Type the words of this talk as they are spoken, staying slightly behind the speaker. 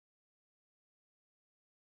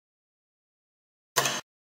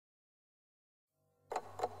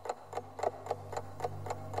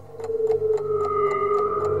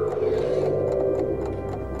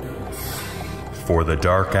for the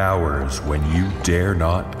dark hours when you dare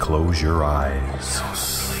not close your eyes. No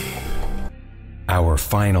sleep. Our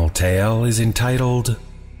final tale is entitled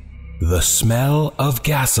The Smell of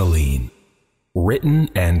Gasoline, written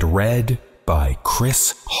and read by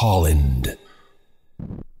Chris Holland.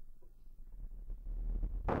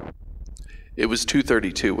 It was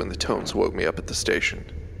 2:32 when the tones woke me up at the station.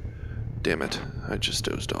 Damn it, I just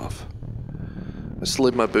dozed off. I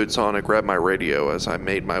slid my boots on and grabbed my radio as I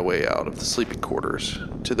made my way out of the sleeping quarters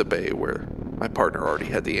to the bay where my partner already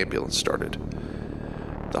had the ambulance started.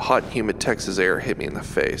 The hot and humid Texas air hit me in the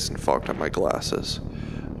face and fogged up my glasses.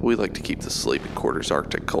 We like to keep the sleeping quarters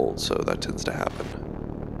Arctic cold, so that tends to happen.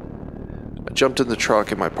 I jumped in the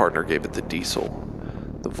truck and my partner gave it the diesel.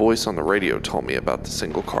 The voice on the radio told me about the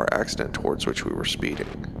single car accident towards which we were speeding.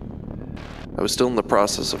 I was still in the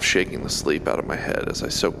process of shaking the sleep out of my head as I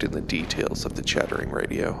soaked in the details of the chattering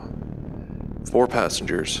radio. 4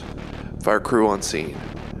 passengers, fire crew on scene,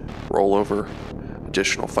 rollover,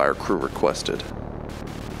 additional fire crew requested.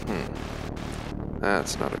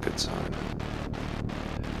 That's not a good sign.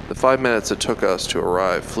 The 5 minutes it took us to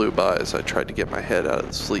arrive flew by as I tried to get my head out of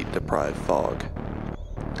the sleep-deprived fog.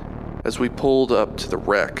 As we pulled up to the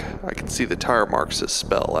wreck, I could see the tire marks that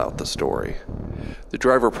spell out the story. The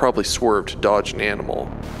driver probably swerved to dodge an animal,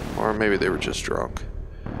 or maybe they were just drunk.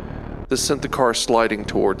 This sent the car sliding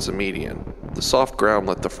towards the median. The soft ground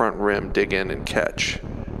let the front rim dig in and catch,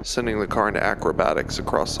 sending the car into acrobatics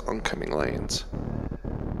across oncoming lanes.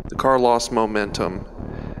 The car lost momentum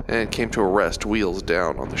and came to a rest wheels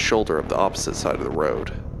down on the shoulder of the opposite side of the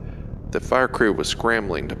road. The fire crew was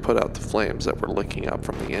scrambling to put out the flames that were licking up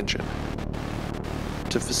from the engine.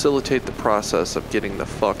 To facilitate the process of getting the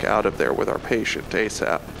fuck out of there with our patient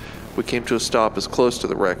ASAP, we came to a stop as close to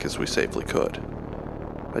the wreck as we safely could.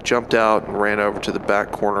 I jumped out and ran over to the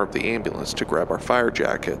back corner of the ambulance to grab our fire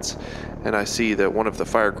jackets, and I see that one of the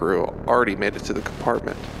fire crew already made it to the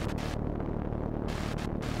compartment.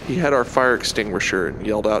 He had our fire extinguisher and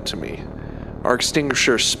yelled out to me. Our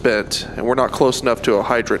extinguisher's spent, and we're not close enough to a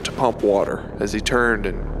hydrant to pump water, as he turned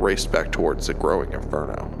and raced back towards the growing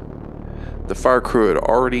inferno. The fire crew had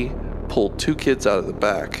already pulled 2 kids out of the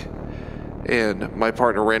back, and my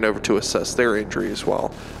partner ran over to assess their injuries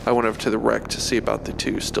while I went over to the wreck to see about the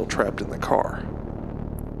 2 still trapped in the car.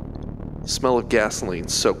 The smell of gasoline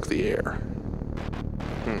soaked the air.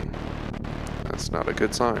 That's not a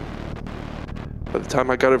good sign. By the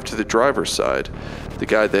time I got over to the driver's side, the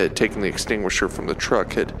guy that had taken the extinguisher from the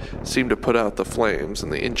truck had seemed to put out the flames in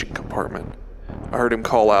the engine compartment. I heard him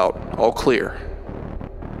call out, "All clear."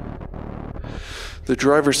 The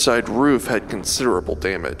driver's side roof had considerable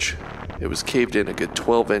damage. It was caved in a good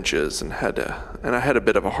 12 inches and I had a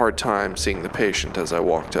bit of a hard time seeing the patient as I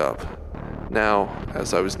walked up. Now,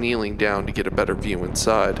 as I was kneeling down to get a better view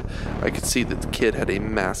inside, I could see that the kid had a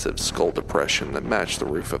massive skull depression that matched the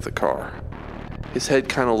roof of the car. His head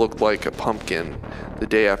kind of looked like a pumpkin the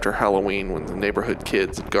day after Halloween when the neighborhood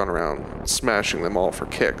kids had gone around smashing them all for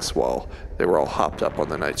kicks while they were all hopped up on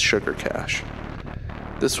the night's sugar cash.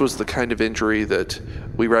 This was the kind of injury that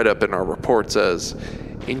we write up in our reports as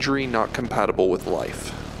injury not compatible with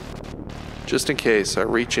life. Just in case, I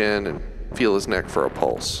reach in and feel his neck for a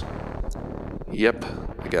pulse. Yep,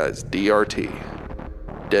 the guy's DRT.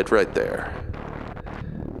 Dead right there.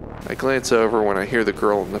 I glance over when I hear the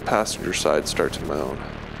girl on the passenger side start to moan.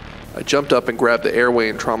 I jumped up and grabbed the airway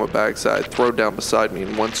and trauma bags that I had thrown down beside me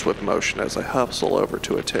in one swift motion as I hustle over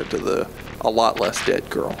to attend to a lot less dead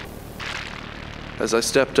girl. As I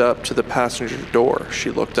stepped up to the passenger door,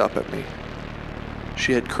 she looked up at me.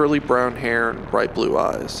 She had curly brown hair and bright blue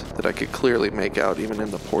eyes that I could clearly make out even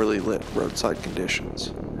in the poorly lit roadside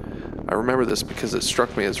conditions. I remember this because it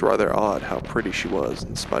struck me as rather odd how pretty she was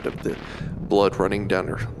in spite of the blood running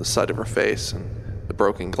down the side of her face and the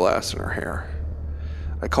broken glass in her hair.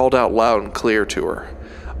 I called out loud and clear to her.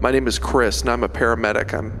 "My name is Chris and I'm a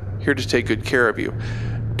paramedic. I'm here to take good care of you.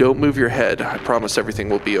 Don't move your head. I promise everything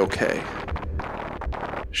will be okay."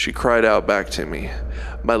 She cried out back to me,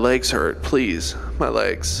 "My legs hurt, please, my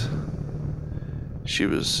legs." She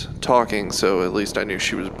was talking, so at least I knew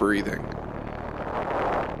she was breathing.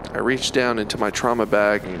 I reached down into my trauma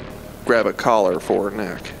bag and grabbed a collar for her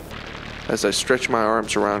neck. As I stretched my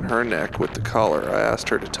arms around her neck with the collar, I asked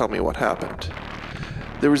her to tell me what happened.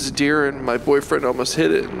 "There was a deer and my boyfriend almost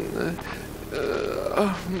hit it and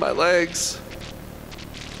my legs."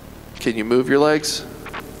 "Can you move your legs?"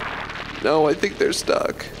 "No, I think they're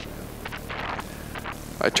stuck."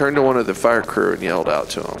 I turned to one of the fire crew and yelled out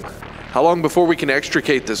to him, "How long before we can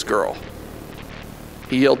extricate this girl?"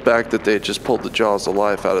 He yelled back that they had just pulled the jaws of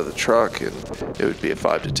life out of the truck and it would be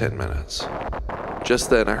 5 to 10 minutes. Just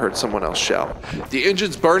then I heard someone else shout, "The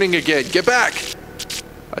engine's burning again! Get back!"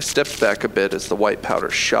 I stepped back a bit as the white powder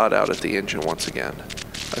shot out at the engine once again.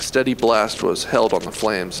 A steady blast was held on the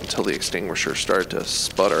flames until the extinguisher started to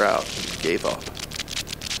sputter out and gave up.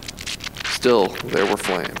 Still, there were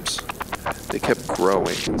flames. They kept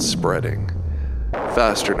growing and spreading,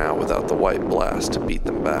 faster now without the white blast to beat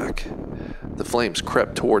them back. The flames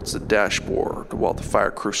crept towards the dashboard while the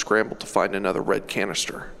fire crew scrambled to find another red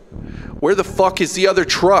canister. "Where the fuck is the other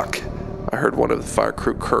truck?" I heard one of the fire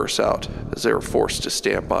crew curse out as they were forced to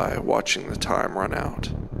stand by, watching the time run out.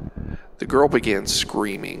 The girl began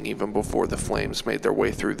screaming even before the flames made their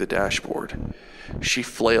way through the dashboard. She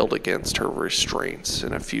flailed against her restraints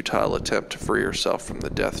in a futile attempt to free herself from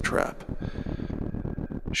the death trap.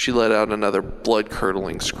 She let out another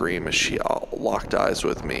blood-curdling scream as she locked eyes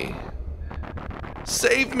with me.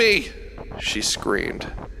 "Save me!" she screamed.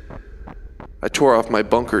 I tore off my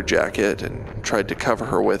bunker jacket and tried to cover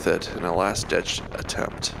her with it in a last-ditch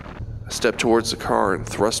attempt. I stepped towards the car and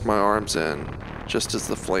thrust my arms in, just as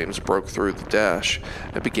the flames broke through the dash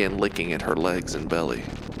and began licking at her legs and belly.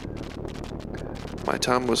 My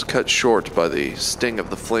time was cut short by the sting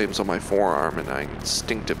of the flames on my forearm, and I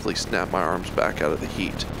instinctively snapped my arms back out of the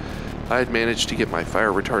heat. I had managed to get my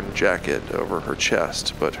fire-retardant jacket over her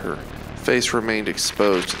chest, but her face remained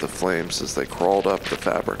exposed to the flames as they crawled up the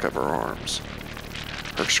fabric of her arms.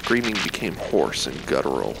 Her screaming became hoarse and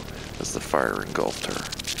guttural as the fire engulfed her.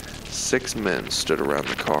 6 men stood around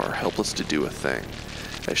the car, helpless to do a thing,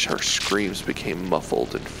 as her screams became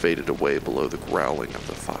muffled and faded away below the growling of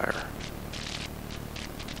the fire.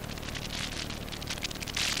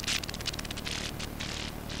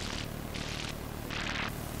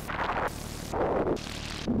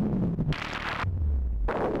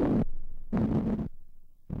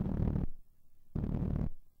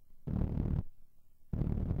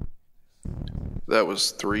 That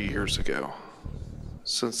was 3 years ago.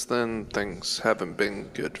 Since then, things haven't been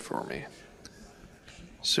good for me.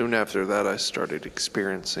 Soon after that, I started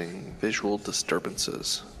experiencing visual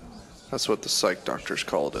disturbances. That's what the psych doctors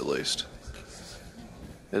call it, at least.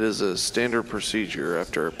 It is a standard procedure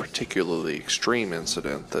after a particularly extreme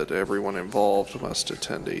incident that everyone involved must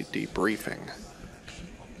attend a debriefing.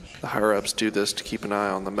 The higher-ups do this to keep an eye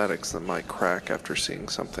on the medics that might crack after seeing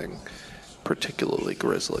something particularly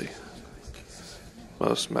grisly.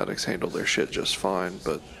 Most medics handle their shit just fine,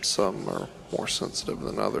 but some are more sensitive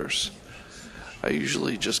than others. I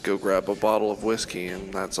usually just go grab a bottle of whiskey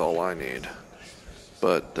and that's all I need.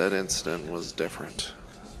 But that incident was different.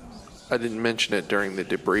 I didn't mention it during the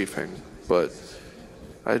debriefing, but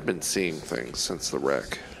I had been seeing things since the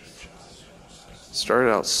wreck. It started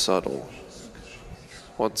out subtle.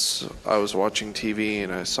 Once I was watching TV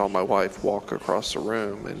and I saw my wife walk across the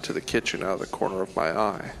room into the kitchen out of the corner of my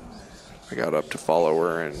eye. I got up to follow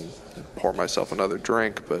her and pour myself another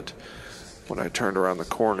drink, but when I turned around the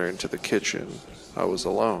corner into the kitchen, I was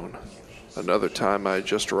alone. Another time, I had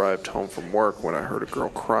just arrived home from work when I heard a girl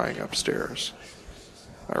crying upstairs.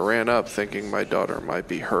 I ran up thinking my daughter might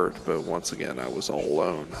be hurt, but once again, I was all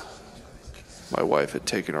alone. My wife had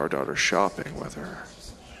taken our daughter shopping with her.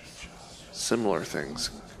 Similar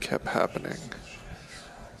things kept happening.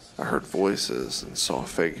 I heard voices and saw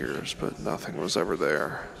figures, but nothing was ever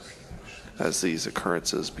there. As these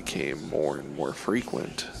occurrences became more and more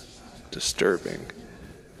frequent, disturbing,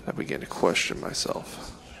 I began to question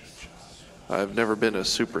myself. I have never been a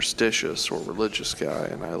superstitious or religious guy,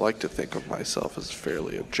 and I like to think of myself as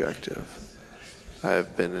fairly objective. I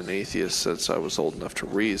have been an atheist since I was old enough to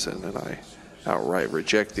reason, and I outright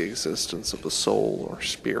reject the existence of the soul or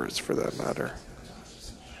spirits for that matter.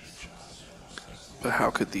 But how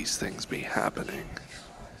could these things be happening?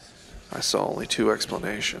 I saw only 2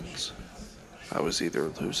 explanations. I was either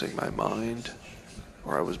losing my mind,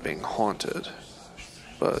 or I was being haunted.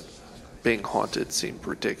 But being haunted seemed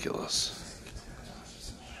ridiculous.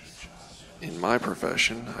 In my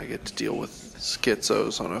profession, I get to deal with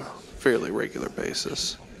schizos on a fairly regular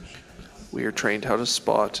basis. We are trained how to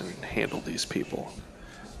spot and handle these people.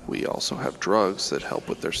 We also have drugs that help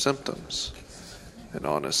with their symptoms. And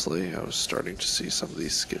honestly, I was starting to see some of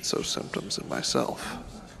these schizo symptoms in myself.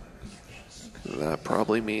 That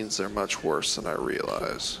probably means they're much worse than I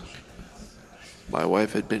realize. My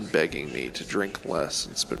wife had been begging me to drink less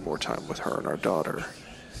and spend more time with her and our daughter.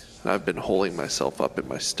 And I've been holding myself up in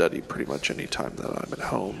my study pretty much any time that I'm at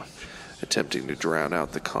home, attempting to drown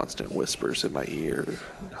out the constant whispers in my ear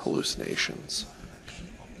and hallucinations.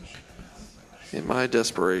 In my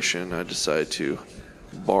desperation, I decided to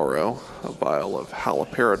borrow a vial of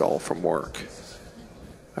haloperidol from work.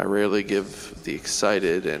 I rarely give the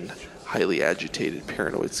excited and highly agitated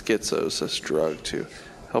paranoid schizos this drug to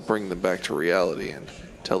help bring them back to reality and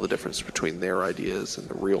tell the difference between their ideas and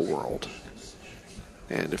the real world.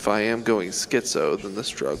 And if I am going schizo, then this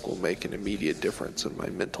drug will make an immediate difference in my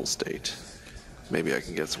mental state. Maybe I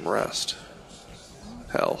can get some rest.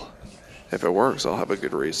 Hell, if it works, I'll have a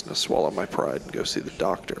good reason to swallow my pride and go see the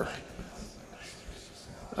doctor.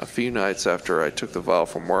 A few nights after I took the vial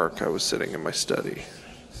from work, I was sitting in my study.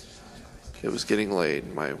 It was getting late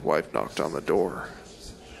and my wife knocked on the door.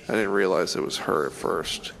 I didn't realize it was her at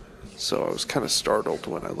first, so I was kind of startled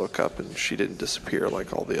when I look up and she didn't disappear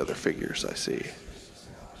like all the other figures I see.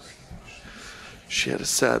 She had a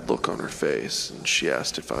sad look on her face and she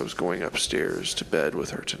asked if I was going upstairs to bed with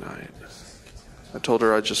her tonight. I told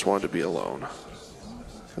her I just wanted to be alone.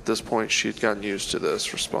 At this point, she had gotten used to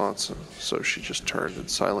this response, and so she just turned and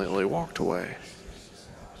silently walked away.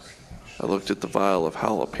 I looked at the vial of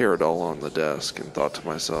haloperidol on the desk and thought to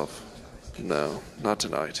myself, no, not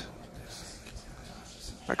tonight.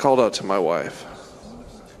 I called out to my wife.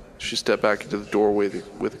 She stepped back into the doorway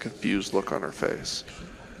with a confused look on her face.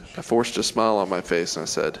 I forced a smile on my face and I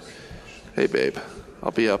said, "Hey babe,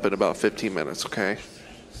 I'll be up in about 15 minutes, okay?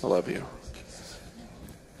 I love you."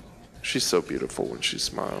 She's so beautiful when she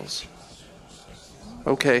smiles.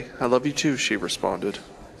 "Okay, I love you too," she responded,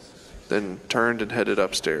 then turned and headed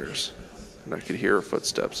upstairs, and I could hear her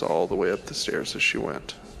footsteps all the way up the stairs as she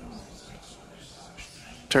went.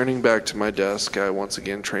 Turning back to my desk, I once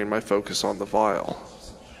again trained my focus on the vial.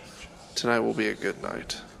 Tonight will be a good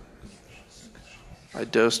night. I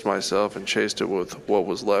dosed myself and chased it with what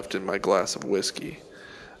was left in my glass of whiskey.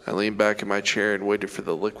 I leaned back in my chair and waited for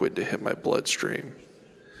the liquid to hit my bloodstream.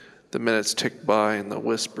 The minutes ticked by and the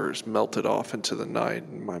whispers melted off into the night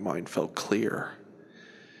and my mind felt clear.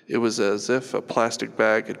 It was as if a plastic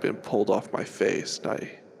bag had been pulled off my face and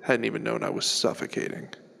I hadn't even known I was suffocating.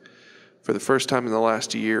 For the first time in the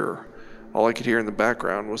last year, all I could hear in the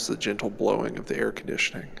background was the gentle blowing of the air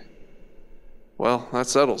conditioning. Well, that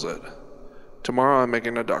settles it. Tomorrow I'm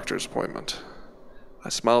making a doctor's appointment. I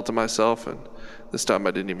smiled to myself, and this time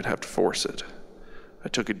I didn't even have to force it. I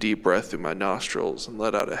took a deep breath through my nostrils and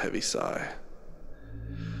let out a heavy sigh.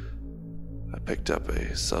 I picked up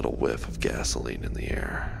a subtle whiff of gasoline in the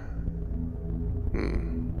air.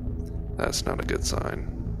 That's not a good sign.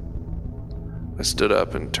 I stood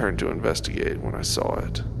up and turned to investigate when I saw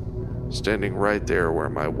it. Standing right there where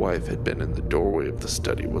my wife had been in the doorway of the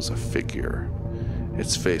study was a figure.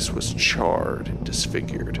 Its face was charred and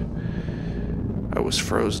disfigured. I was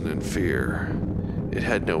frozen in fear. It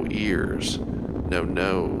had no ears, no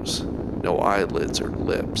nose, no eyelids or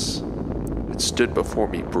lips. It stood before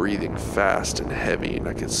me breathing fast and heavy, and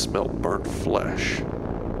I could smell burnt flesh.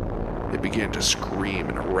 It began to scream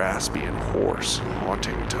in a raspy and hoarse,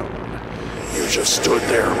 haunting tone. "You just stood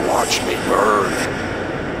there and watched me burn."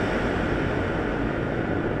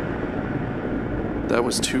 That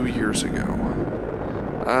was 2 years ago.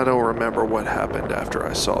 I don't remember what happened after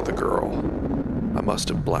I saw the girl. I must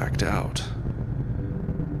have blacked out.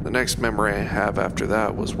 The next memory I have after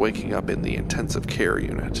that was waking up in the intensive care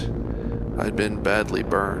unit. I'd been badly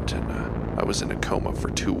burnt and I was in a coma for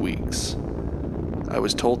 2 weeks. I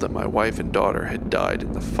was told that my wife and daughter had died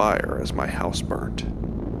in the fire as my house burnt.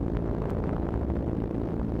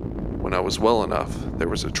 When I was well enough, there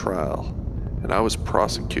was a trial, and I was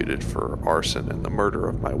prosecuted for arson and the murder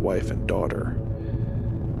of my wife and daughter.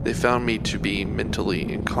 They found me to be mentally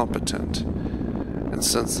incompetent, and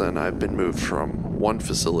since then I've been moved from one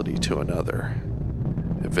facility to another.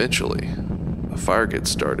 Eventually, a fire gets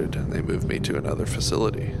started and they move me to another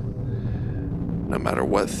facility. No matter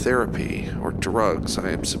what therapy or drugs I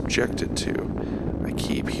am subjected to, I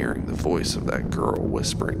keep hearing the voice of that girl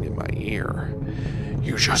whispering in my ear,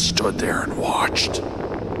 "You just stood there and watched."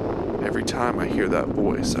 Every time I hear that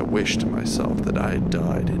voice, I wish to myself that I had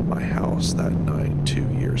died in my house that night 2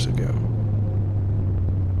 years ago.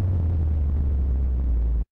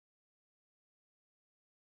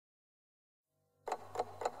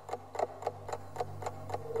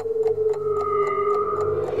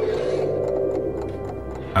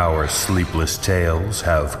 Our sleepless tales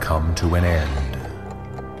have come to an end.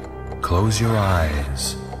 Close your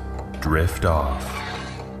eyes, drift off,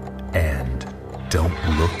 and don't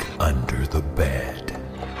look under the bed.